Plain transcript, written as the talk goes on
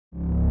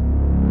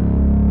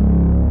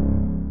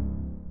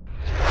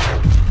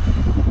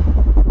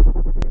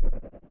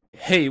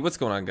Hey, what's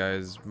going on,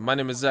 guys? My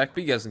name is Zach,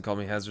 but you guys can call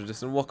me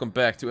Hazardous, and welcome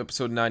back to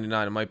episode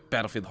 99 of my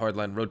Battlefield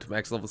Hardline Road to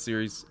Max Level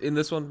series. In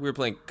this one, we're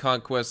playing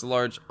Conquest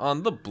Large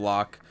on the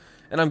block,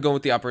 and I'm going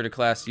with the operator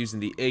class using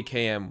the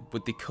AKM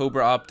with the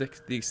Cobra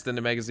optic, the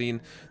extended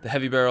magazine, the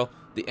heavy barrel,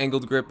 the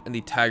angled grip, and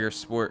the Tiger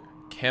Sport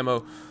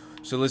camo.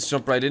 So let's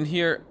jump right in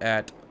here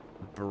at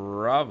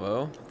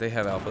Bravo. They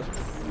have Alpha.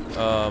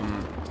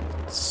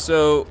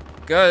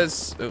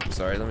 Guys, oh,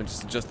 sorry, let me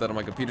just adjust that on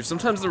my computer.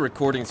 Sometimes the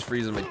recordings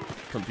freeze on my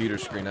computer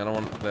screen. I don't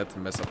want that to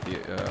mess up the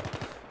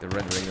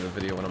rendering of the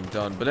video when I'm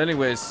done. But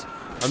anyways,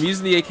 I'm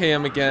using the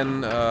AKM again,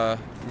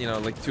 you know,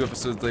 like 2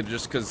 episodes later,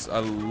 just because I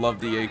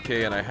love the AK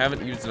and I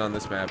haven't used it on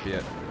this map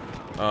yet.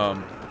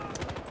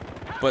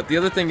 But the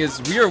other thing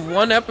is, we are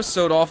 1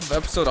 episode off of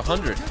episode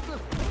 100.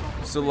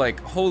 So,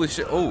 like, holy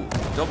shit. Oh,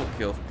 double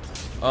kill.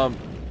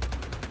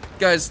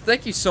 Guys,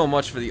 thank you so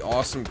much for the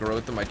awesome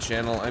growth of my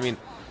channel. I mean,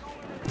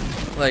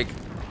 like,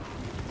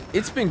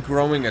 it's been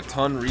growing a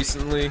ton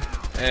recently,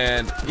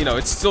 and you know,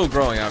 it's still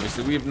growing.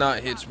 Obviously, we have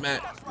not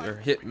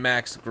hit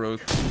max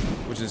growth,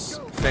 which is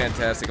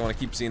fantastic. I want to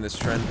keep seeing this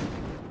trend.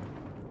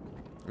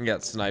 We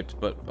got sniped,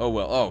 but oh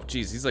well. Oh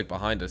geez, he's like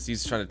behind us.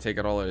 He's trying to take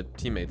out all our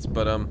teammates,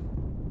 but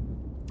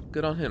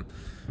good on him.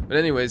 But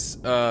anyways,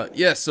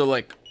 yeah. So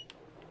like,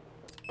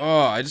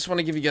 oh, I just want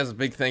to give you guys a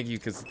big thank you,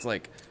 because it's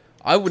like,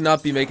 I would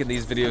not be making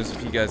these videos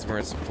if you guys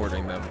weren't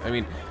supporting them. I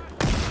mean,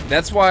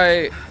 that's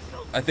why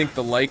I think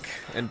the like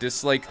and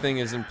dislike thing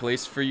is in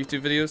place for YouTube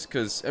videos,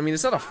 because I mean,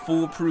 it's not a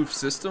foolproof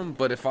system,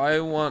 but if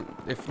I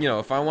want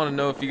to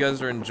know if you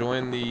guys are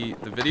enjoying the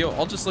video,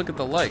 I'll just look at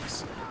the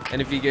likes.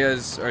 And if you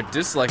guys are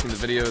disliking the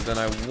video, then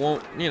I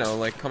won't, you know,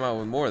 like, come out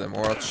with more of them,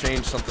 or I'll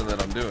change something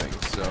that I'm doing.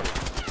 So,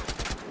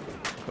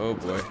 oh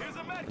boy,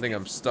 I think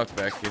I'm stuck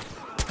back here.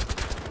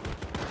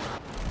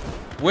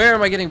 Where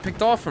am I getting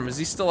picked off from? Is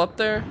he still up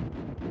there?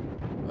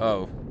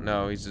 Oh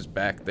no, he's just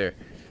back there.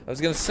 I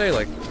was gonna say,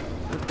 like,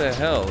 what the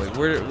hell? Like,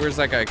 where's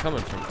that guy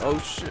coming from? Oh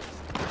shit.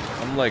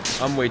 I'm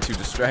way too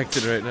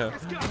distracted right now.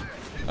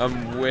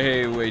 I'm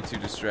way too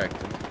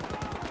distracted.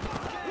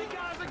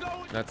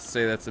 Not to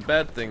say that's a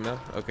bad thing though.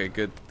 Okay,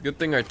 good. Good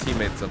thing our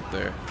teammate's up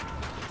there.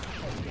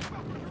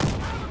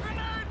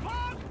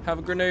 Have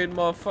a grenade,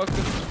 motherfucker.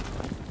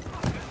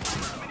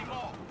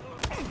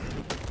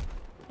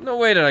 No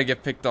way did I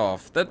get picked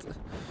off.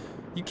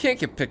 You can't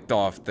get picked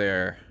off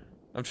there.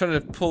 I'm trying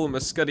to pull a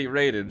Muscati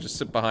raid and just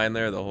sit behind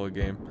there the whole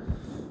game.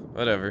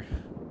 Whatever.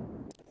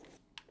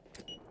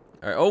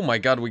 Alright, oh my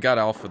god, we got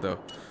Alpha though.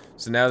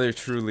 So now they're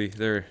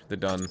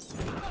done.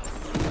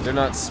 They're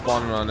not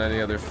spawning on any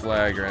other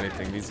flag or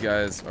anything. These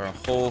guys are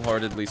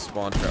wholeheartedly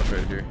spawn trapped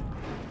right here.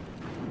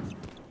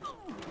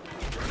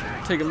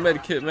 Take a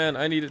med kit, man.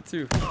 I need it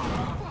too.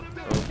 Oh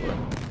boy.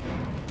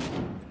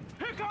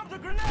 Here comes the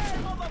grenade,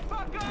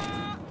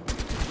 motherfucker!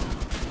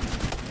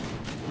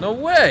 No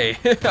way!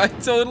 I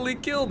totally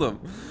killed him.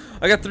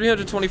 I got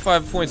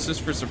 325 points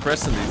just for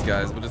suppressing these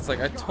guys, but it's like,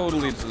 I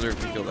totally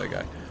deserve to kill that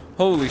guy.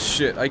 Holy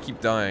shit, I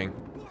keep dying.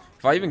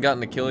 Have I even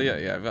gotten a kill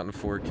yet? Yeah, I've gotten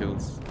 4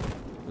 kills.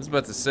 I was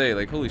about to say,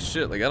 like, holy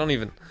shit, like, I don't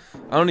even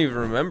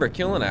remember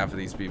killing half of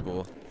these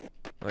people.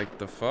 Like,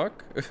 the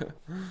fuck?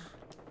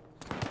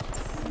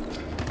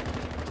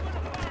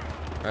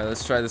 Alright,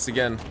 let's try this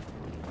again.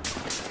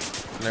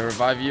 Can I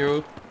revive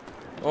you?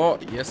 Oh,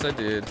 yes I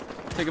did.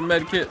 Take a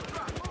med kit.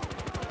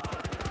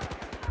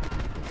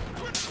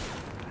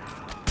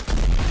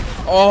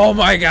 Oh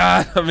my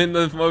god, I'm in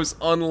the most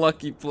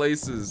unlucky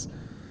places.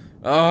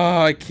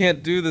 Oh, I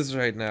can't do this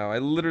right now. I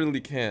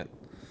literally can't.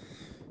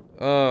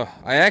 I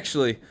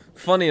actually,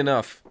 funny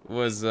enough, I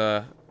was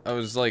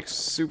like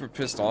super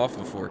pissed off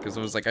before, because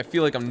I was like, I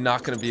feel like I'm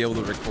not going to be able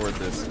to record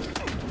this.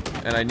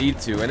 And I need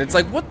to. And it's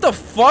like, what the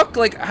fuck?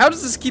 Like, how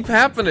does this keep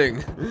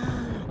happening?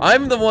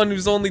 I'm the one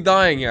who's only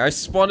dying here. I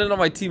spawn in on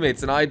my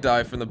teammates and I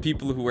die from the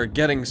people who are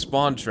getting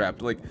spawn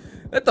trapped. Like,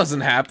 that doesn't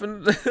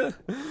happen.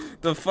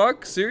 The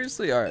fuck?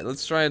 Seriously? Alright,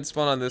 let's try and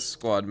spawn on this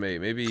squad mate.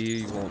 Maybe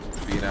he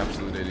won't be an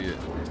absolute idiot.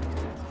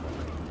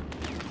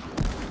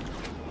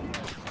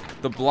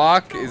 The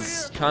block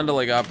is kind of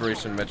like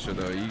Operation Metro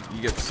though. You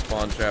get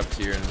spawn trapped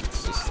here and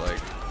it's just like,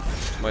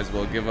 might as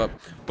well give up.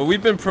 But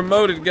we've been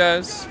promoted,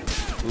 guys.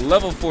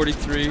 Level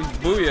 43.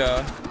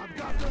 Booyah.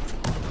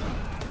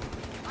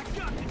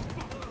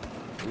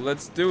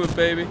 Let's do it,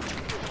 baby.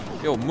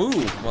 Yo, move,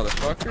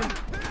 motherfucker.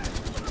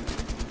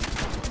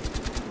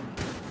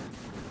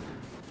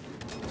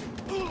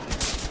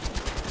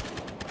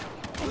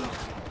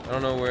 I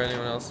don't know where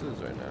anyone else is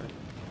right now.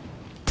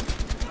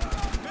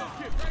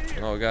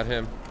 Oh, got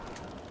him.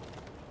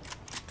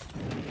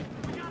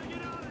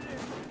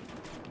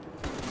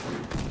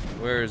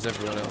 Where is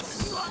everyone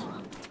else?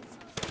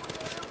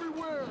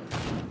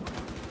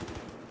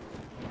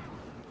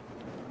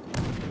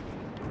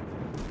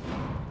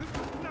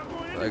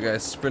 That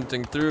guy's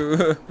sprinting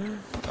through.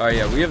 Alright,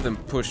 yeah, we have them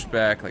pushed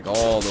back like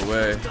all the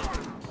way.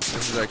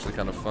 This is actually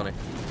kind of funny.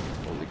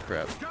 Holy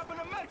crap.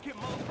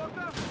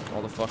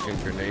 All the fucking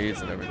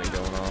grenades and everything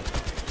going on.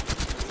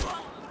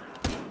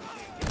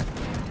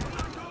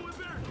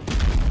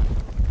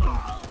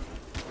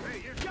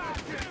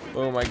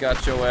 Boom, I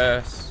got your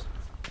ass.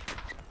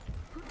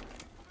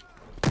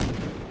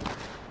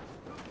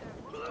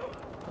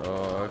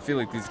 Oh, I feel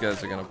like these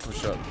guys are gonna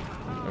push up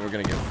and we're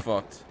gonna get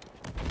fucked.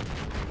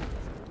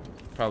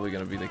 Probably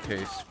gonna be the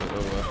case, but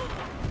oh well.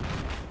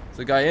 There's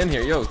a guy in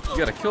here. Yo, you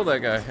gotta kill that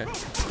guy.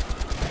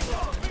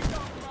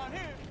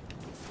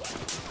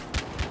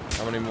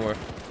 How many more?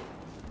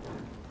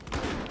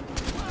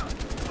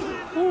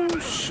 Oh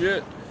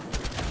shit.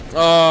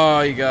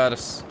 Oh, he got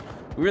us.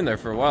 We were in there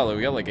for a while though.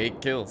 We got like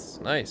 8 kills.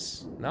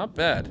 Nice. Not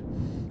bad.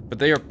 But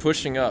they are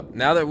pushing up.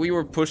 Now that we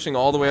were pushing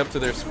all the way up to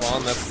their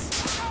spawn,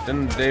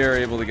 then they are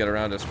able to get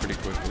around us pretty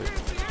quickly.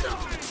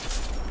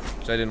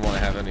 Which I didn't want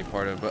to have any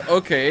part of. But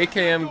okay,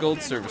 AKM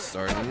gold service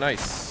star.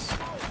 Nice.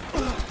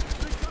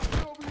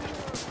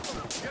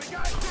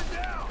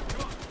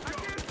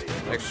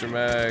 Extra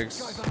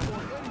mags.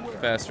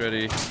 Fast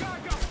ready.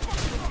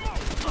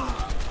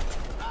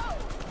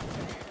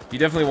 You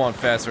definitely want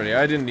fast ready.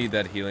 I didn't need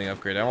that healing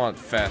upgrade. I want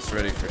fast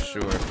ready for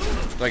sure.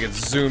 So I can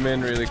zoom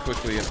in really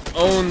quickly and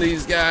own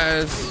these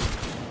guys.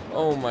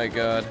 Oh my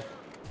god.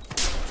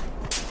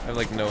 I have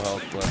like no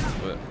health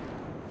left, but.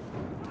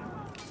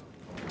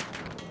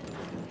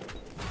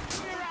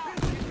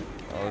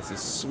 Oh, this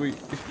is sweet.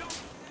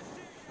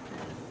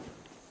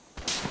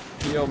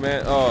 Yo,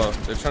 man. Oh,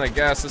 they're trying to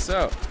gas us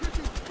out.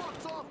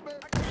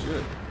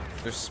 Shit.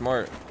 They're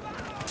smart.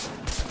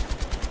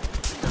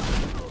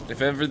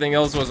 If everything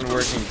else wasn't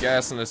working,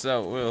 gassing us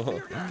out will.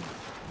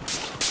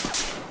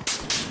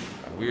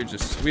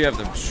 We have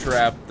them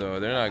trapped though.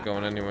 They're not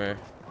going anywhere.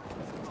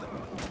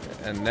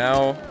 And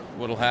now,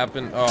 what'll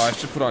happen? Oh, I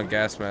should put on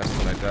gas mask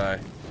when I die.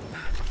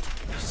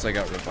 Just I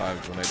got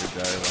revived when I did die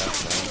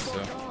last time,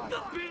 so.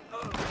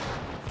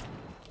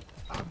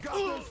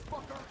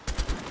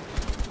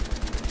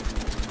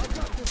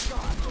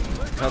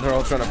 Now they're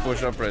all trying to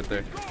push up right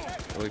there.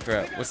 Holy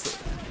crap. What's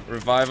the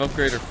revive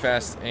upgrade or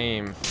fast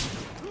aim?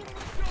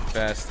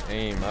 Fast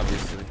aim,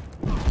 obviously.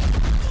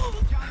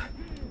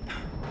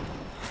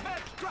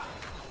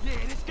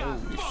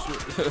 Holy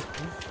shit.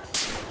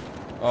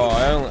 Oh,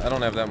 I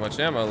don't have that much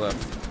ammo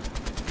left.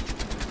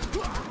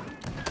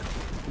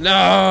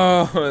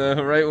 No!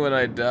 Right when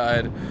I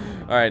died.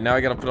 Alright, now I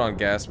gotta put on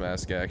gas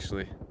mask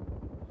actually.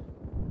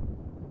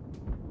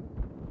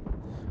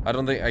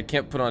 I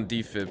can't put on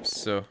defibs,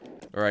 so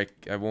or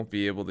I won't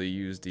be able to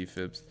use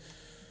defibs.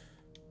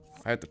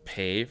 I have to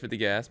pay for the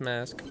gas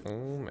mask.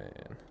 Oh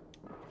man.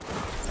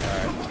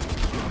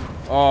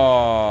 Alright.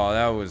 Oh,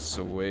 that was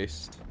a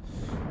waste.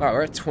 Alright,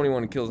 we're at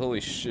 21 kills. Holy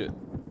shit.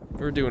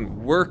 We're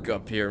doing work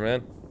up here,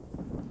 man.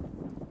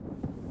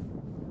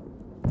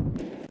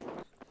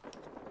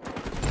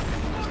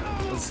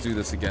 Let's do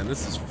this again.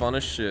 This is fun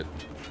as shit.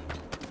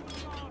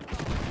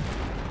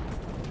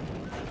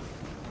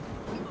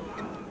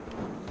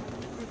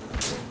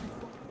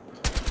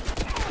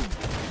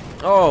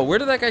 Oh, where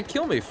did that guy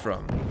kill me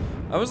from?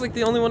 I was like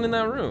the only one in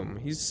that room.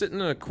 He's sitting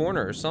in a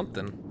corner or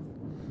something.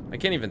 I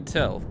can't even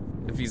tell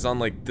if he's on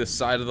like this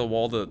side of the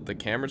wall that the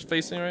camera's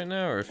facing right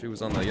now or if he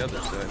was on the other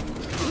side.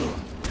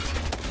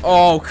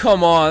 Oh,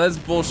 come on. That's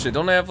bullshit.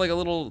 Don't I have like a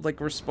little like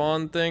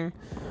respawn thing?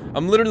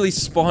 I'm literally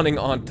spawning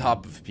on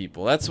top of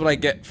people. That's what I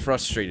get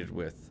frustrated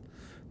with.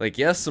 Like,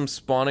 yes, I'm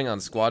spawning on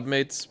squad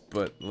mates,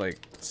 but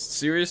like,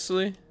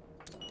 seriously?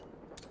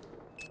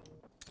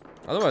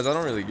 Otherwise, I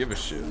don't really give a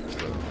shit.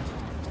 But.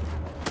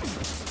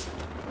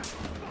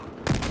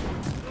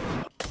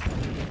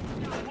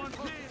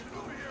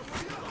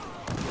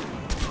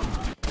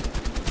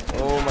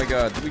 Oh my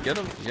god, did we get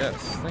him? Yes,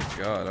 thank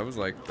god. I was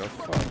like, the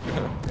fuck?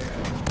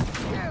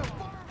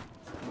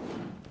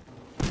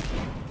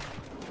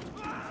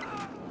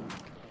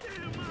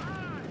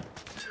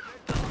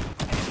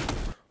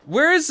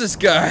 Where is this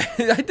guy?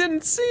 I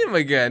didn't see him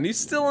again. He's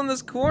still in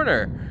this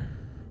corner.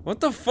 What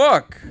the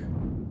fuck?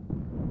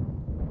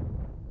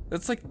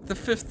 That's like the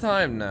 5th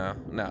time now.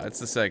 No, it's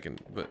the 2nd,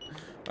 but...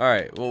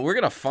 Alright, well, we're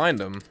gonna find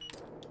him.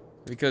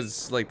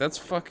 Because, like, that's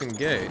fucking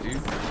gay,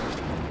 dude.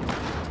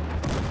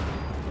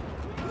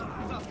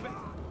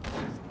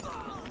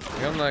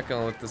 I'm not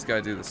gonna let this guy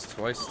do this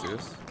twice, dude.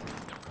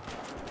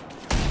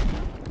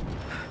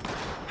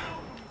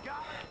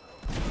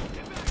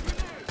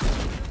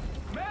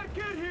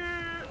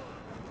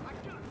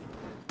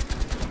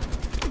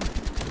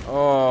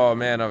 Oh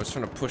man, I was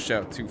trying to push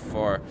out too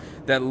far.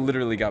 That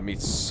literally got me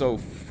so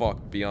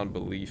fucked beyond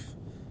belief.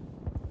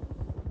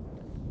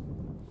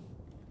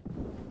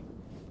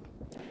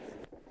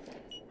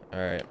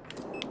 Alright.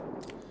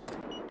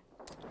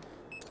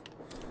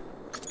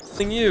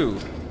 Sing you!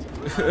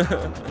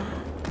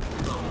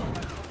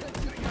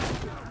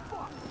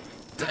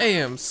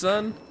 Damn,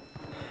 son.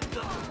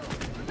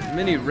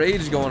 Mini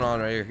rage going on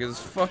right here because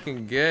it's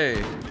fucking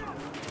gay.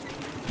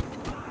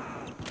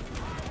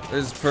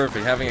 This is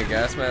perfect. Having a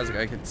gas mask,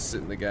 I can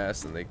sit in the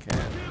gas and they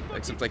can't.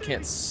 Except I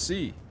can't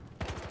see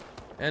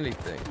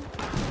anything.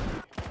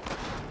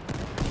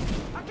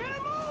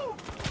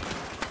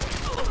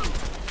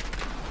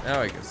 Now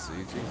I can see.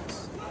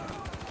 Jesus.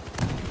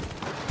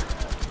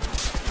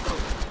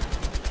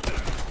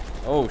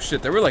 Oh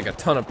shit, there were like a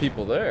ton of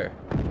people there.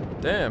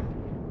 Damn.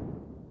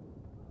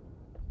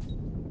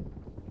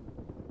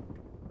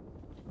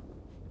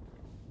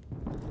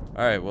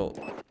 Alright, well,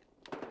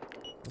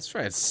 let's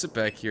try and sit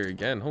back here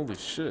again. Holy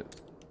shit.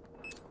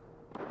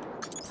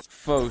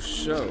 Faux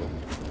show.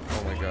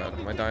 Oh my god,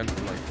 am I dying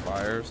from like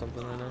fire or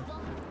something right now?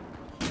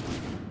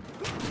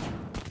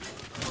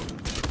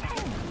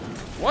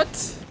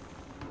 What?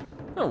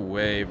 No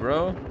way,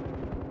 bro.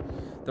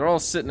 They're all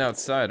sitting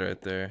outside right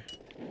there.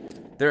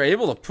 They're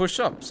able to push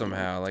up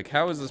somehow. Like,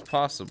 how is this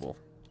possible?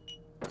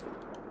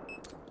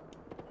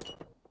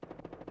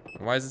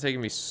 Why is it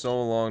taking me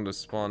so long to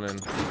spawn in?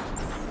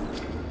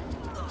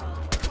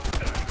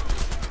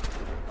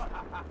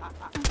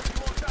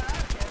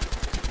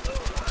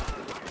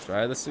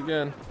 Try this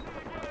again.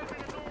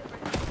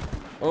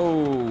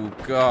 Oh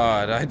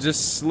god, I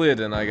just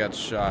slid and I got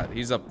shot.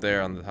 He's up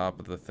there on the top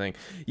of the thing.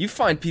 You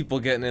find people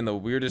getting in the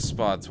weirdest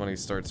spots when he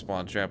starts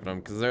spawn trapping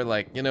them, because they're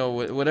like, you know,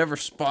 whatever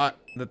spot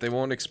that they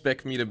won't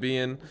expect me to be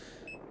in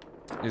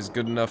is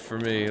good enough for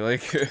me.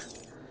 Like,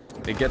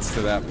 it gets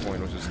to that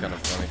point, which is kind of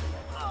funny.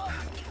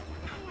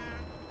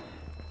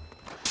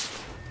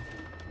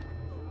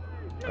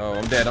 Oh,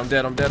 I'm dead, I'm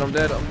dead, I'm dead, I'm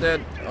dead, I'm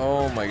dead.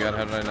 Oh my god,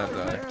 how did I not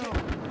die?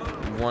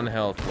 1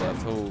 health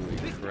left,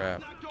 holy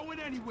crap.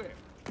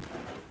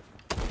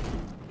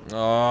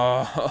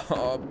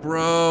 Oh,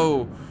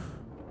 bro.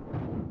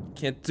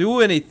 Can't do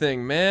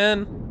anything,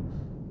 man.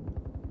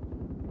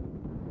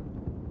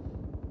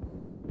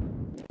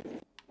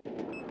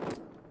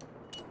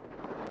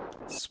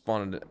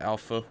 Spawned at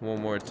Alpha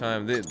one more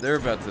time. They're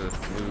about to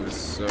lose,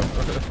 so...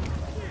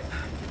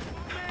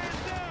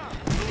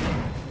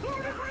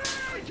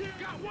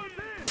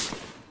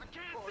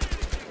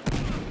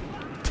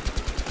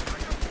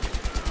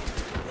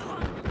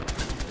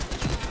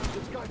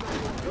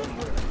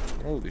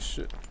 Holy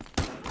shit.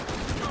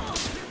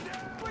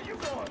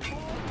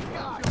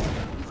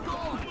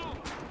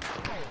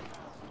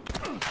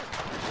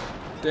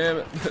 Damn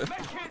it.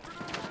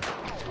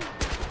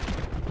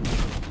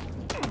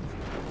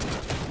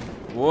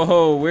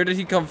 Whoa, where did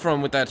he come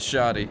from with that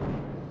shotty?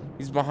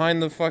 He's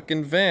behind the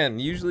fucking van.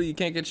 Usually you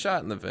can't get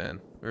shot in the van.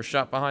 Or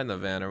shot behind the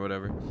van or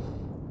whatever.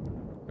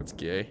 That's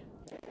gay.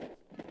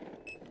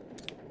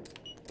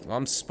 Well,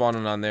 I'm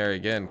spawning on there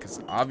again, because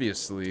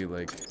obviously,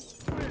 like...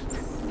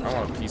 I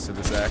want a piece of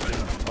this action.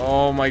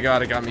 Oh my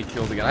god, it got me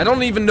killed again. I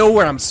don't even know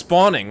where I'm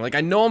spawning. Like,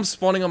 I know I'm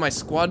spawning on my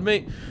squad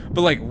mate,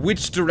 but like,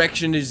 which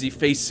direction is he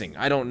facing?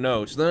 I don't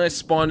know. So then I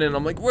spawn in and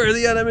I'm like, where are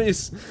the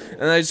enemies?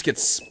 And I just get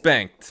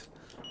spanked.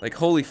 Like,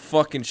 holy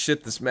fucking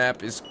shit, this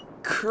map is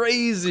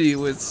crazy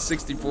with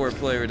 64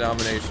 player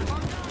domination.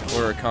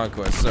 Or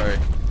conquest, sorry.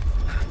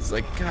 It's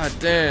like, god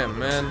damn,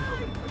 man.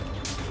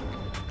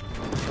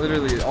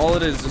 Literally, all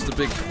it is just a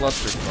big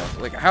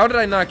clusterfuck. Like, how did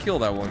I not kill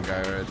that one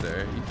guy right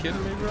there? Are you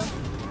kidding me, bro?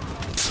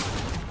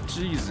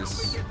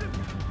 Jesus.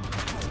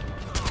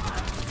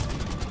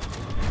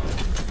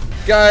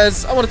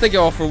 Guys, I want to thank you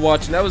all for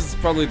watching. That was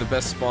probably the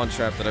best spawn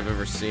trap that I've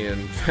ever seen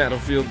in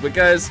Battlefield. But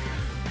guys,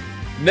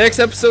 next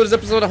episode is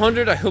episode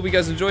 100. I hope you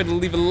guys enjoyed.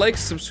 Leave a like,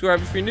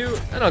 subscribe if you're new,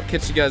 and I'll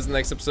catch you guys in the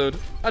next episode.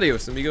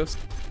 Adios, amigos.